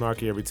 So big up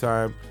Narky every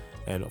time.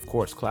 And of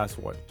course, Class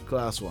 1.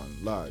 Class 1,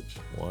 large.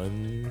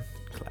 One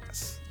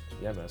class.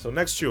 Yeah, man. So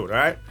next tune, all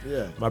right?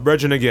 Yeah. My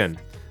brethren again,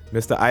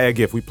 Mr. Aya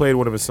Gift. We played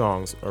one of his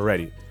songs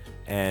already.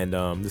 And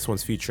this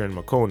one's featuring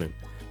Makonnen.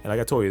 And like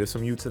I told you, there's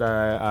some youths that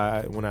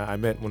I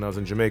met when I was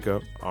in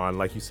Jamaica on,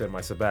 like you said, my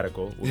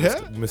sabbatical with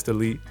Mr.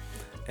 Lee.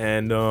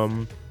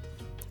 And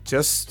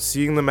just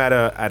seeing them at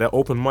an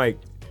open mic,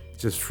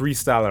 just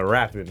freestyling,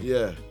 rapping.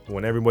 Yeah.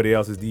 When everybody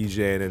else is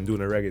DJing and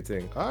doing a reggae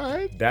thing. All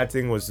right. That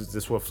thing was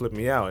just what flipped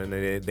me out. And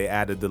they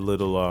added the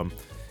little,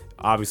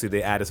 obviously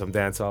they added some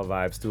dancehall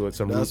vibes to it,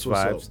 some roots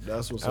vibes.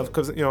 That's what's up.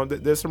 Because, you know,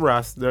 there's some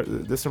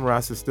there's some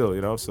Rastas still,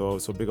 you know. So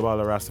big up all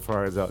the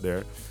Rastafarians out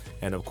there.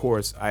 And of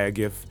course, Aya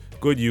Gift,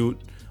 good youth.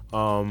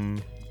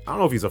 I don't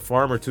know if he's a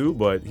farmer too,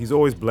 but he's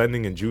always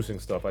blending and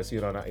juicing stuff. I see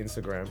it on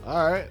Instagram.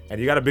 All right.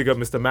 And you got to big up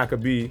Mr.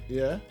 Maccabee.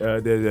 Yeah.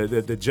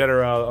 The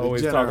general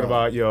always talking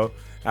about,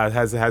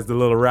 has the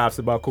little raps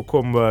about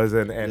cucumbers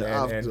and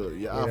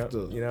you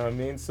know what I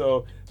mean?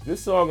 So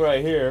this song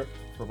right here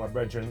for my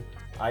brethren,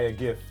 Aya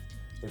Gift,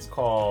 is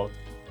called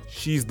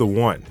She's the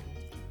One.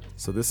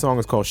 So this song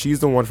is called She's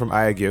the One from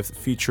Aya Gift,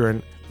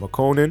 featuring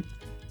Makonnen.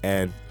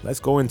 And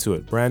let's go into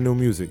it. Brand new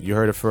music. You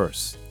heard it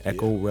first.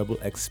 Echo Rebel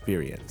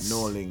Experience.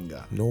 No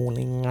linger.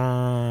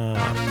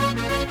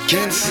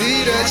 Can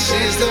see that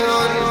she's the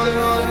one.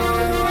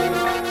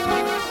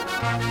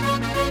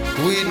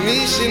 With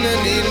me, she no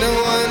need no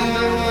one.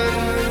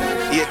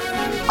 Yeah,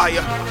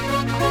 Aya.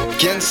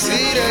 Can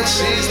see that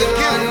she's the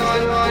one.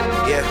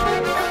 Yeah,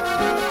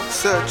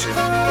 searching.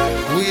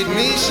 With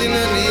me, she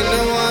no need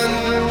no one.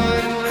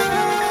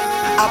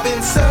 I've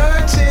been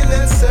searching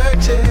and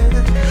searching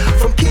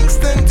from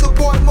Kingston to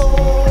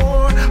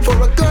Portmore for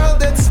a girl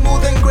that's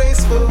smooth and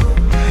graceful.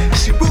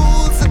 She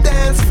rules the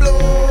dance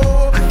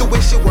floor. The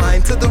way she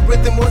whined to the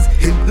rhythm was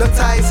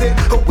hypnotizing.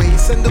 Her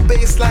waist and the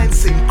bassline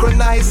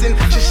synchronizing.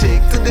 She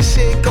shake to the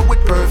shaker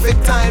with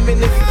perfect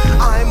timing. If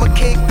I'm a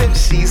cake, then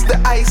she's the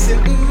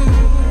icing.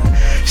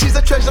 She's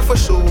a treasure for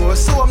sure,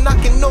 so I'm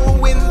knocking,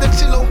 knowing that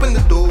she'll open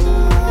the door.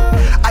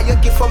 I a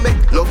gift for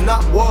make love,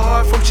 not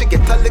war. From she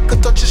get a little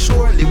touch, she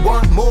surely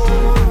want more.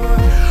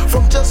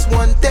 From just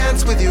one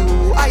dance with you,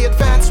 I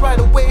advance right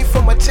away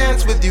from a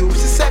chance with you.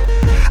 She said,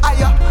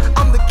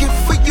 I'm the gift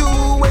for you,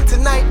 and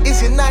tonight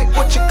is your night.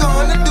 What you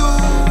gonna do?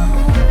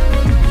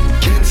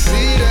 Can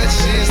see that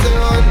she's the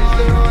one.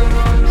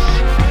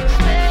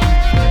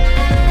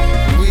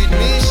 With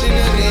me, she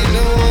don't need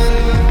no one.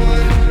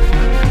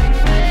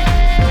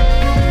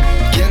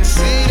 Can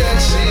see that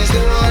she's the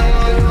one.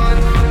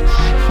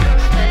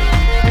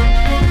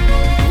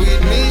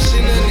 With me, she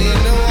don't need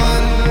no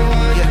one.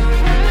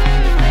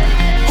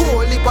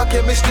 Holy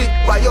chemistry,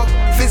 bio,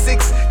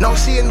 physics. Now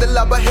she in the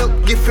lab, I help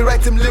give you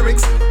write him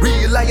lyrics.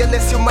 Real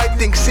lioness, you might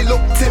think she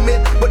look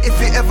timid, but if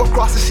you ever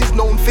cross her, she's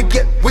known for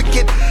get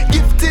wicked.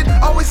 Gifted,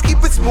 always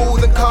keep it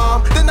smooth and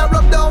calm. Then I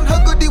rub down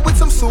her goodie with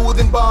some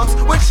soothing bombs.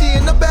 When she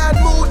in a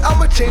bad mood,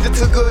 I'ma change it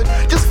to good.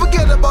 Just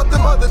forget about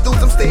them other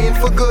dudes, I'm staying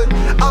for good.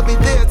 I'll be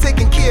there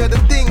taking care of the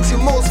things you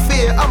most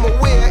fear. I'm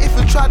aware if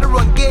you try to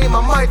run game,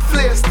 I might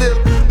flare still.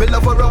 Me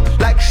love her up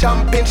like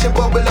champagne, she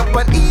bubble up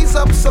and ease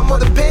up some of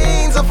the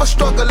pains of a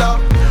struggler.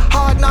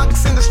 Hard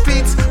knocks in the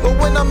streets, but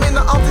when I'm in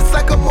the out, it's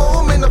like a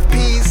moment of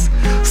peace.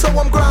 So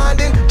I'm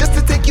grinding just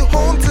to take you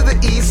home to the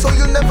east, so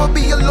you'll never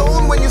be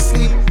alone when you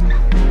sleep.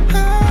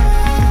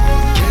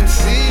 Can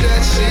see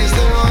that she's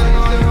the one.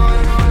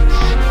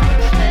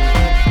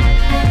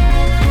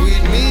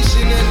 With me,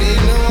 she don't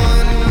need no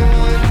one.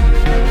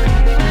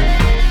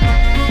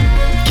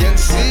 Can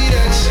see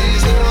that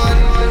she's the one.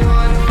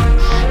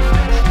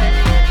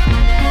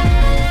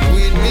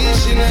 With me,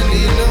 she don't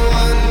need no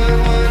one.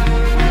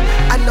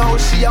 I know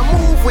she a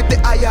move with the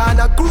iron,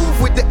 a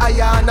groove with the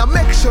iron, I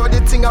make sure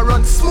the thing a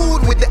run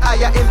smooth with the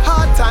iron. In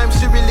hard times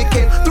she really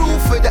came through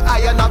for the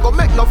iron. I go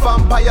make no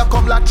vampire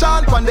come like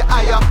chant on the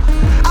iron.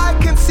 I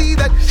can see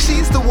that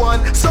she's the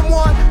one.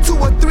 Someone, 2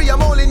 or 3,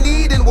 I'm only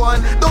needing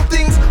one. Though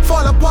things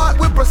fall apart,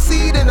 we're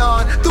proceeding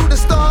on. Through the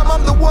storm,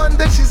 I'm the one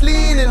that she's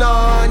leaning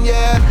on.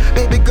 Yeah,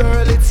 baby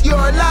girl, it's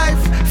your life.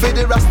 For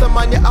the Rasta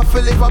man, you have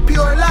to live a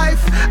pure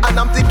life. And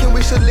I'm thinking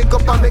we should link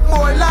up and make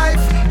more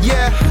life.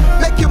 Yeah,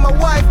 make you my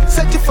wife,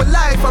 set you for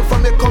life. And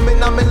from you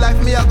coming on my life,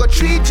 me I go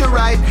treat you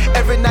right.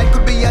 Every night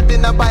could be a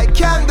dinner by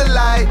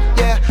candlelight.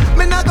 Yeah,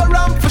 me not go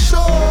wrong for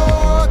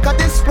sure, cause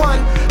this one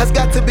has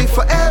got to be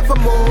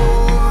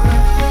forevermore.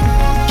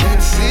 Can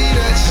see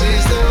that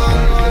she's the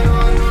one.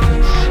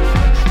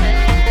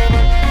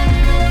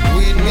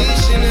 With me,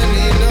 she don't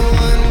need no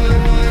one.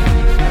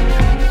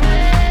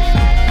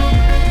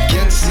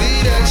 Can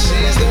see that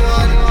she's the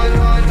one.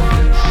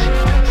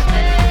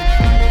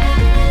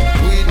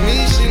 With me,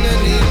 she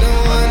don't need no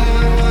one.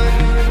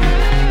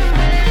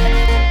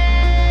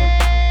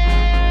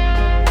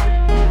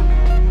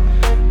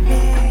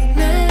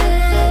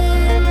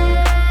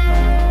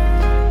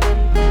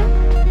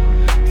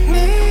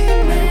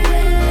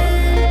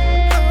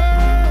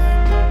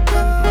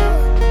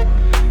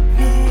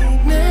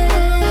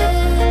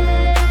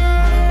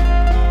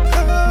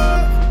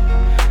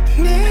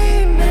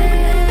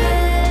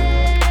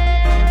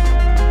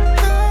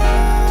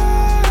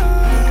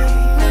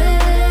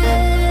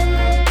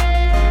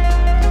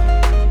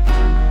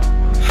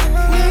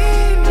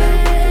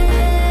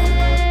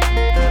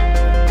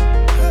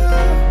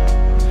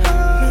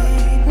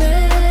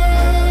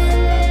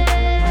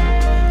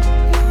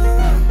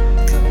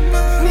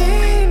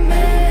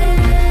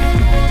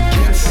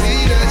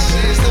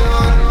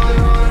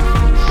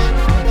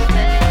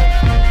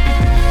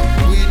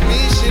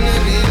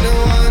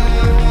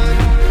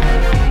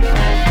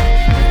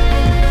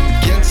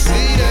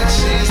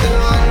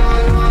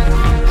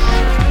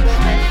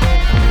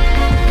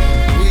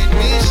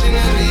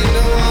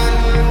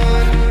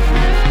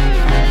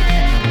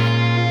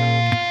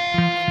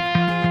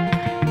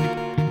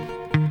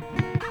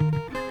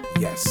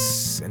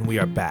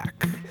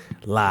 Back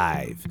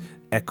live,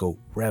 Echo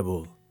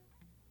Rebel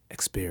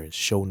Experience,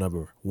 show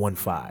number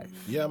 15.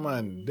 Yeah,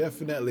 man,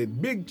 definitely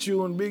big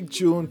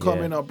tune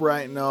coming up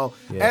right now.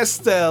 Yeah.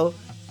 Estelle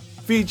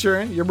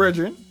featuring your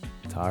brethren,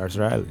 Tarrus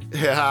Riley.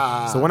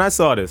 Yeah. So when I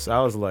saw this,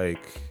 I was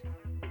like,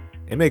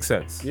 it makes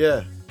sense.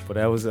 Yeah. But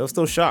I was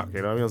still shocked.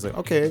 You know what I mean? I was like,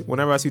 okay.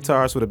 Whenever I see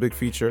Tarrus with a big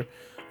feature,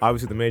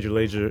 obviously the Major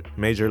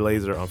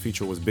Lazer on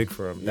feature was big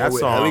for him. Yeah, that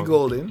with song, Ellie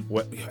Goulding.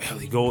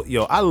 Ellie Goulding.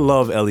 Yo, I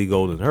love Ellie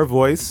Goulding. Her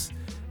voice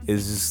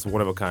is just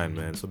one of a kind,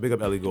 man. So big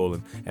up Ellie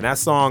Goulding. And that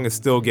song is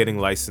still getting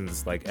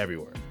licensed like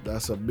everywhere.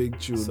 That's a big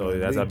tune. So man.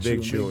 That's a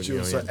big tune. You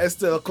know, so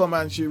Estelle come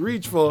and she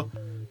reached for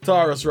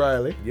Tarrus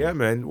Riley. Yeah,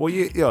 man. Well,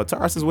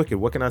 Tarrus is wicked.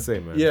 What can I say,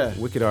 man? Yeah.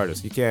 Wicked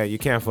artist. You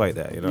can't fight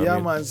that, you know yeah, what I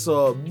mean? Man.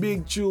 So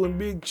big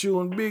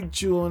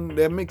tune.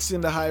 They're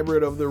mixing the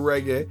hybrid of the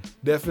reggae.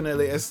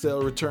 Definitely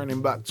Estelle returning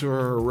back to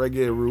her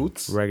reggae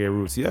roots.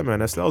 Yeah,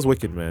 man. Estelle's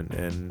wicked, man.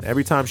 And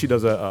every time she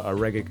does a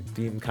reggae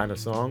themed kind of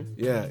song,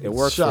 yeah, it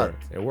works for her.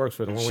 It works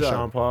for her. The one with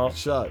Sean Paul.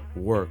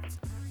 Worked.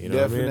 You know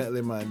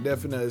definitely, what I mean? Man.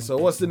 Definitely. So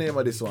what's the name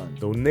of this one?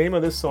 The name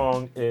of this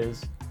song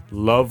is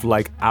Love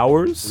Like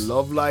Ours.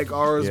 Love Like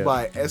Ours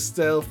by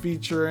Estelle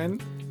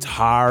featuring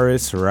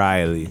Taurus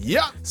Riley.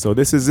 Yeah. So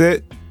this is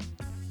it.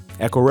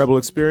 Echo Rebel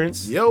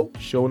Experience. Yo.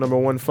 Show number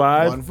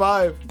 15.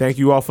 15. Thank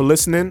you all for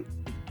listening.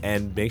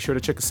 And make sure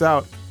to check us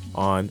out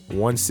on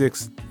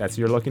 16. That's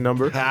your lucky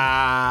number.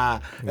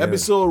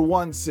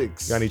 Episode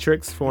 16. Got any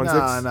tricks for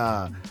 16?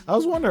 Nah. I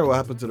was wondering what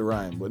happened to the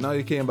rhyme, but now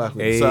you came back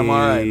with it. So I'm all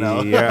right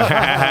now.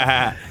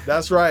 Yeah.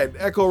 That's right.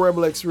 Echo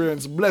Rebel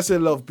Experience.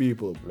 Blessed love,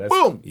 people.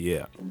 Boom.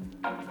 Yeah.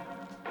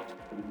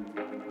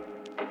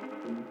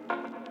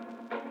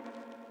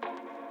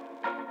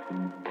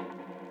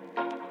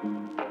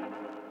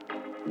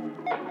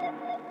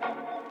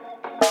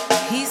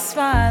 He's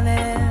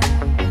smiling,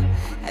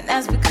 and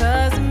that's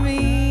because of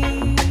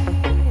me.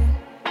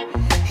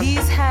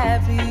 He's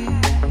happy,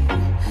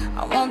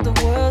 I want the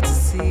world to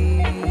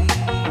see.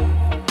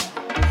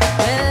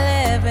 We're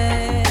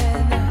living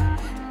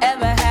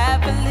ever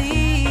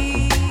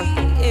happily.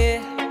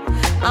 Yeah.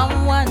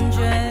 I'm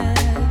wondering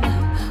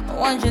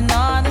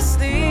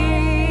honestly.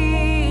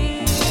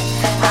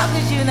 How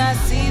could you not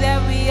see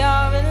that we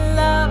are in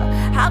love?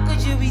 How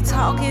could you be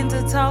talking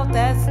to talk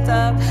that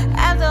stuff?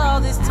 After all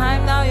this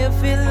time, now your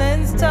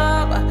feelings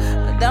tough.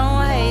 But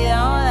don't hate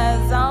on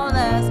us,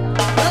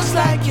 Looks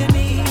like you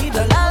need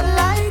a love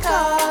like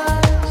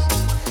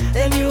ours.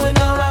 Then you would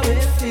know how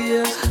it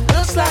feels.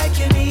 Looks like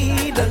you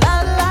need a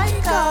love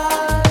like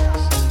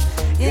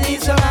ours. You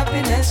need some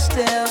happiness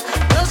still.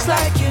 Looks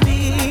like you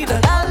need a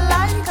love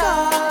like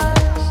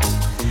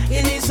ours.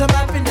 You need some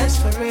happiness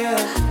for real.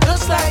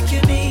 Looks like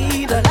you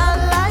need a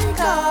love like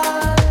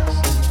ours.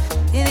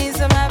 You need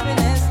some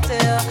happiness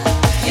still.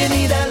 You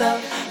need a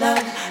love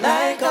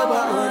like our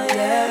own,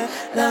 yeah.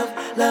 Love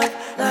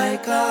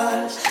like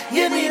ours.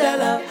 You need a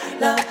love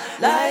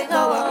like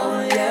our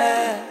own,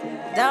 yeah.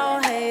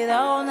 Don't hate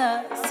on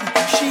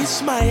us. She's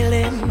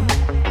smiling,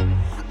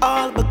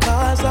 all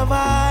because of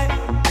I,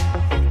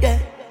 yeah.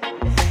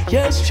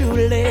 Yours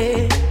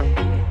truly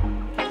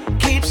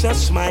keeps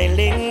us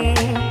smiling.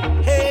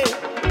 Hey,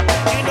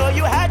 you know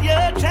you had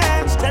your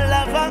chance to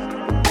love her.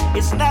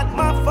 It's not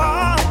my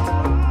fault.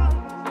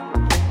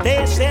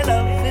 They say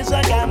love is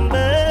a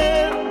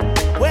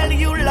gamble. Well,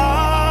 you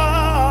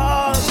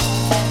lost.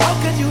 How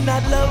could you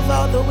not love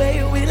all the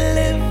way we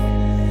live?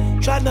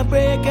 Trying to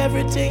break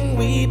everything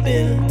we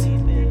built.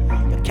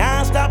 You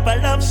can't stop a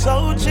love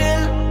so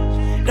chill.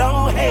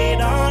 Don't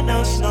hate on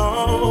us,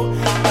 no.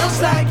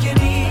 Looks like you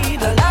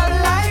need a love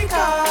like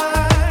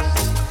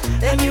ours.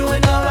 Then you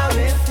would know how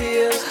it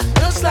feels.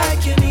 Looks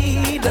like you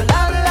need a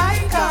love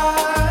like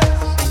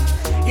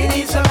ours. You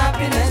need some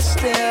happiness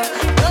still.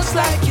 Looks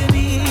like you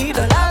need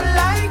a love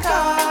like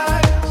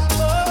ours.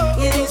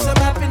 You need some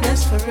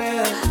happiness for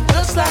real.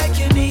 Looks like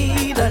you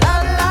need a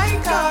love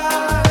like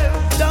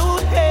ours.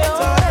 Don't hate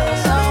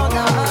on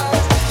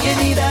us. You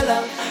need a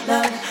love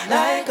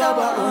like our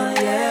own,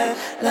 yeah.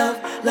 Love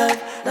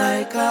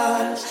like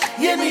ours.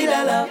 You need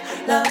a love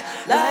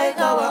like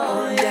our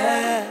own,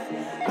 yeah.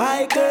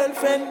 My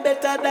girlfriend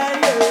better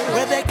than you,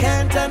 where they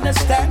can't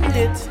understand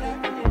it.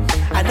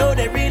 I know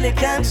they really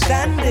can't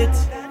stand it.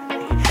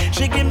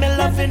 She give me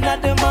love in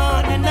the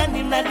morning and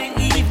in the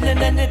evening,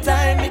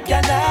 anytime it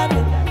can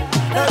happen.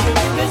 Now you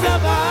give me the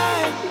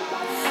vibe.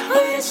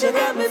 Oh yes, you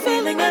got me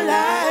feeling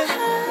alive,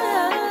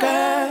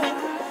 girl.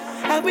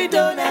 And we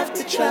don't have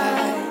to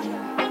try.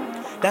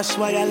 That's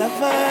why I love her.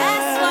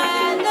 That's why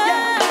I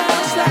love her.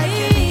 Looks like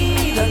you